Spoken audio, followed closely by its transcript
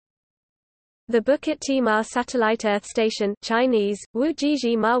The Bukit Timah Satellite Earth Station Chinese, Wu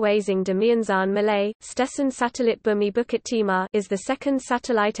Jiji Ma Weizing de Mianzan Malay, Stesen Satellite Bumi Bukit Timah is the second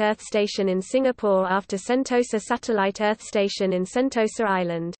satellite Earth station in Singapore after Sentosa Satellite Earth Station in Sentosa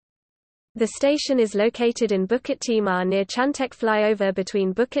Island. The station is located in Bukit Timah near Chantek flyover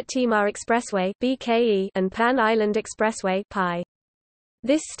between Bukit Timah Expressway (BKE) and Pan Island Expressway (PI).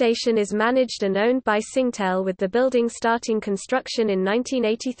 This station is managed and owned by Singtel, with the building starting construction in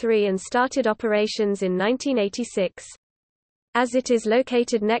 1983 and started operations in 1986. As it is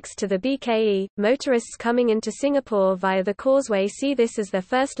located next to the BKE, motorists coming into Singapore via the causeway see this as their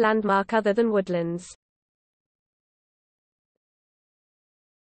first landmark other than woodlands.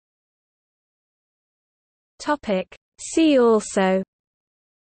 See also: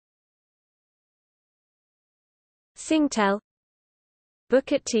 Singtel,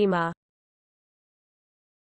 Bukit Timah.